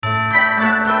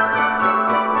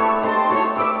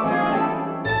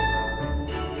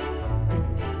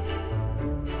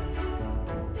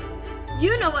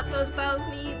know what those bells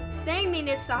mean. They mean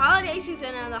it's the holiday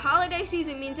season, and the holiday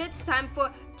season means it's time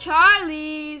for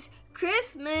Charlie's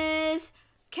Christmas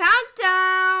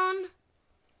Countdown.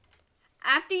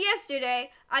 After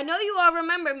yesterday, I know you all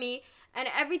remember me and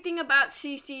everything about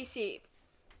CCC.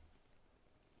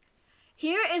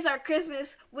 Here is our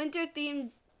Christmas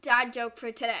winter-themed dad joke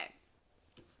for today.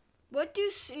 What do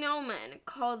snowmen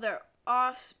call their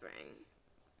offspring?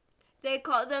 They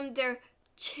call them their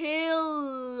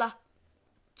children.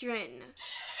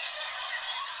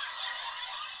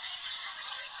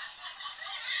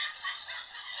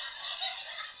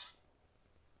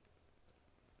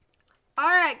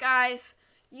 Alright guys,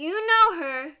 you know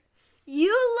her,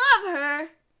 you love her,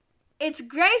 it's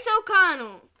Grace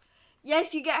O'Connell.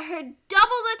 Yes, you get her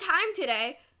double the time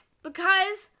today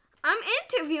because I'm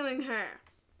interviewing her.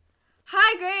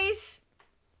 Hi Grace.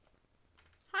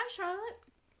 Hi Charlotte.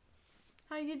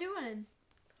 How you doing?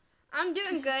 I'm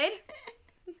doing good.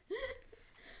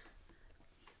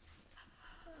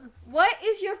 What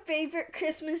is your favorite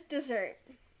Christmas dessert?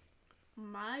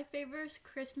 My favorite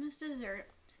Christmas dessert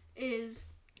is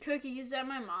cookies that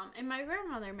my mom and my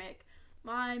grandmother make.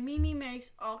 My Mimi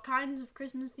makes all kinds of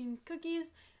Christmas-themed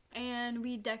cookies, and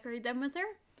we decorate them with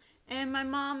her. And my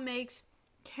mom makes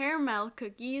caramel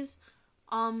cookies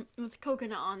with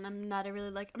coconut on them that I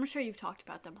really like. I'm sure you've talked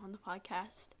about them on the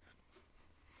podcast.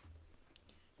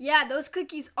 Yeah, those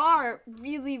cookies are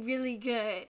really, really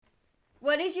good.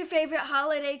 What is your favorite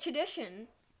holiday tradition?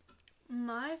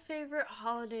 My favorite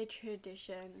holiday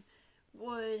tradition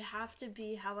would have to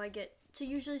be how I get to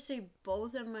usually see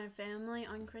both of my family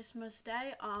on Christmas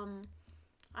Day.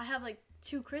 I have like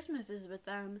 2 Christmases with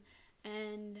them,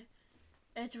 and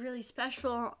it's really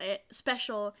special,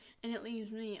 and it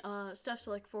leaves me stuff to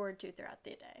look forward to throughout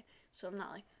the day. So I'm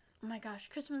not like, oh my gosh,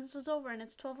 Christmas is over and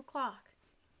it's 12 o'clock.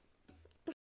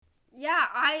 Yeah,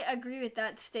 I agree with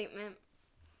that statement.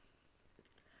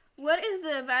 What is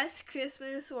the best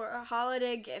Christmas or a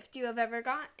holiday gift you have ever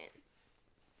gotten?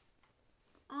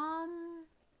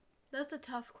 That's a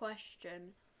tough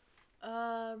question.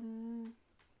 I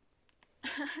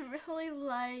really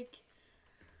like,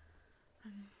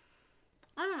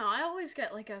 I don't know, I always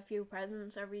get like a few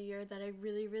presents every year that I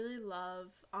really, really love.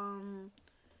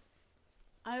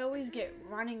 I always get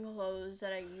running clothes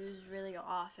that I use really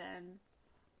often,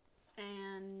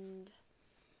 and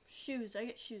shoes. I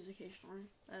get shoes occasionally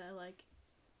that I like.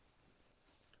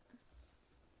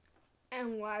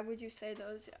 And why would you say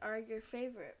those are your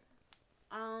favorite?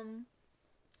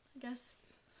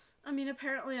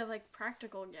 Apparently I like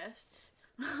practical gifts.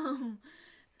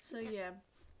 So yeah.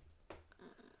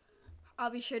 I'll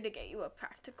be sure to get you a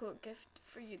practical gift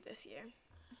for you this year.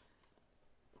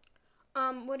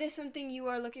 What is something you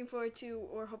are looking forward to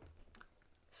or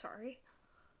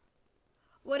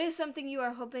What is something you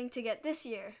are hoping to get this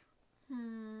year?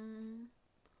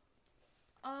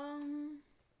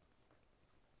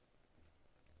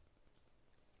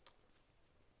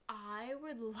 I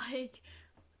would like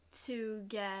to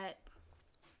get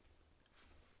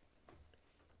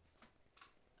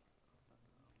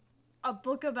a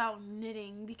book about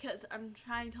knitting because I'm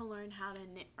trying to learn how to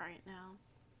knit right now.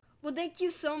 Well, thank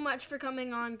you so much for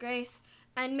coming on, Grace,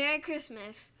 and Merry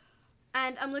Christmas.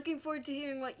 And I'm looking forward to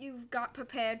hearing what you've got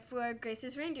prepared for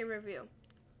Grace's reindeer review.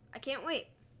 I can't wait.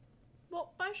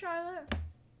 Well, bye, Charlotte.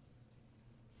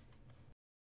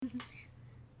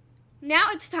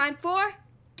 Now it's time for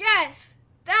Guess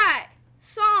That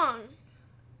Song.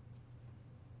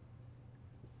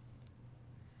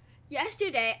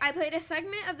 Yesterday, I played a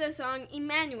segment of the song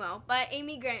Emmanuel by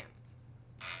Amy Graham.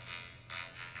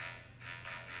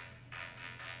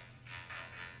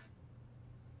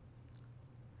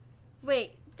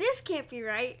 Wait, this can't be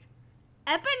right.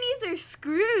 Ebenezer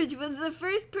Scrooge was the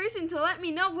first person to let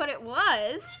me know what it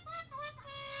was.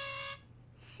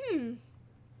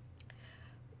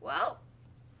 Well,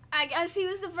 I guess he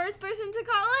was the first person to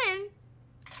call in.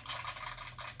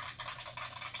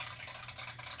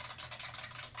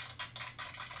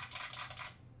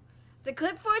 The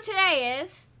clip for today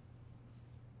is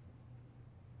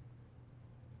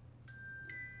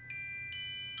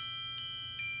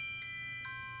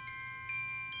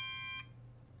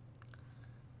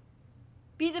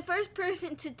be the first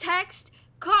person to text,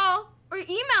 call, or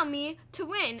email me to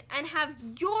win and have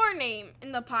your name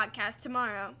in the podcast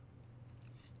tomorrow.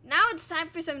 Now it's time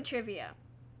for some trivia.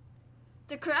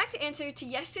 The correct answer to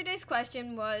yesterday's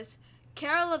question was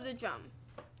Carol of the Drum.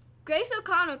 Grace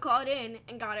O'Connell called in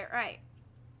and got it right.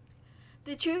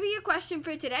 The trivia question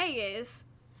for today is,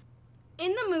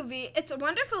 in the movie It's a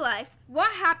Wonderful Life,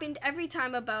 what happened every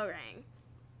time a bell rang?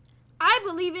 I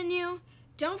believe in you.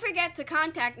 Don't forget to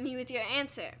contact me with your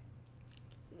answer.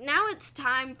 Now it's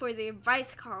time for the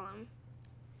advice column.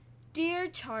 Dear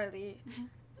Charlie,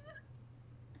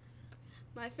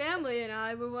 my family and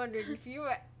I were wondering if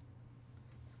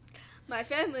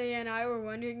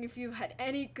you had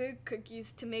any good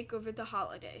cookies to make over the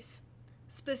holidays.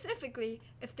 Specifically,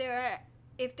 if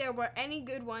there were any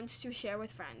good ones to share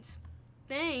with friends.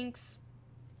 Thanks.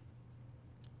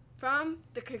 From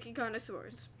the Cookie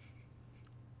Connoisseurs.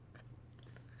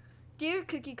 Dear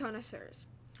Cookie Connoisseurs,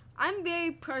 I'm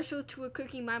very partial to a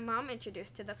cookie my mom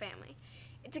introduced to the family.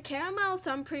 It's a caramel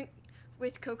thumbprint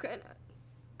with coconut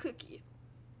cookie.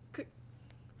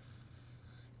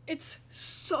 It's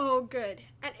so good.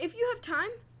 And if you have time,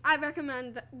 I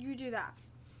recommend that you do that.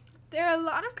 There are a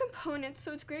lot of components,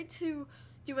 so it's great to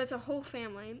do as a whole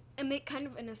family and make kind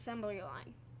of an assembly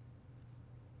line.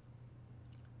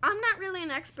 I'm not really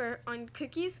an expert on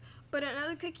cookies, but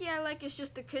another cookie I like is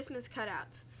just the Christmas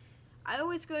cutouts. I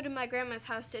always go to my grandma's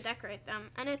house to decorate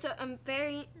them, and it's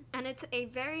a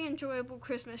very enjoyable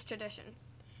Christmas tradition.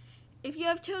 If you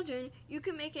have children, you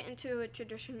can make it into a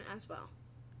tradition as well.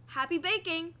 Happy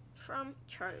baking from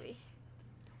Charlie.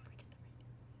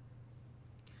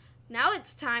 Now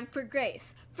it's time for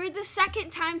Grace, for the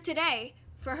second time today,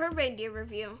 for her reindeer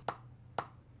review.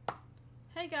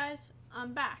 Hey guys,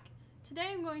 I'm back. Today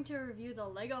I'm going to review the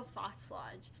Lego Fox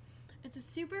Lodge. It's a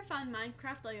super fun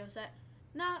Minecraft Lego set,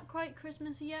 not quite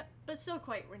Christmassy yet, but still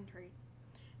quite wintry.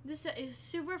 This set is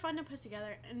super fun to put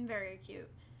together and very cute.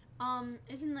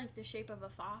 It's in like the shape of a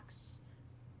fox.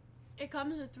 It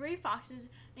comes with 3 foxes,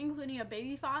 including a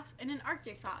baby fox and an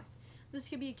Arctic fox. This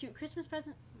could be a cute Christmas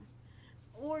present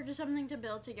or just something to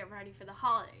build to get ready for the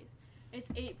holidays. It's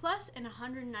 8+ and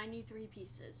 193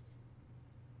 pieces.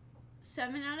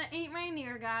 7 out of 8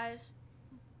 reindeer, guys.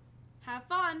 Have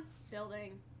fun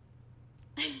building.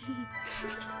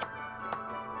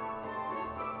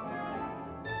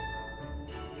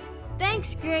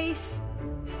 Thanks, Grace.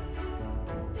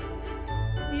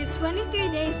 We have 23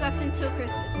 days left until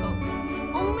Christmas, folks.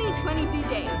 Only 23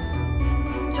 days.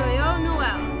 Joyeux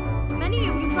Noël. Many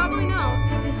of you probably know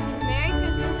this means Merry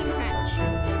Christmas in French.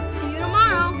 See you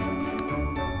tomorrow.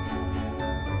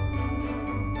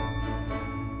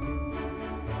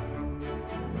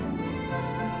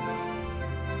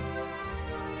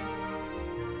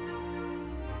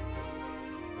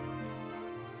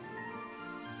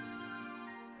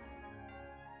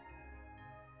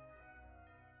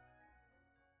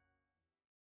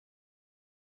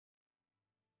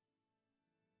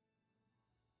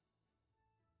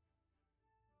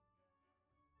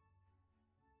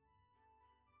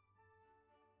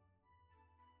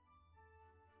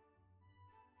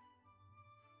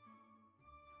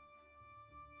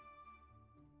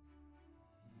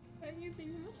 Are you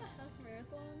thinking about the half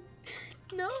marathon?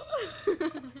 No.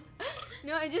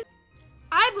 No,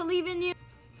 I believe in you.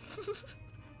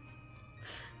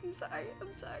 I'm sorry.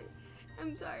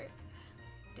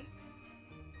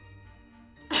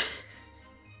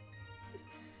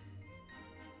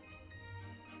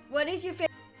 What is your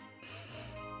favorite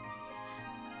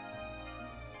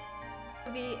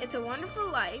movie? It's a Wonderful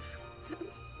Life.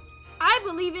 I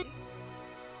believe in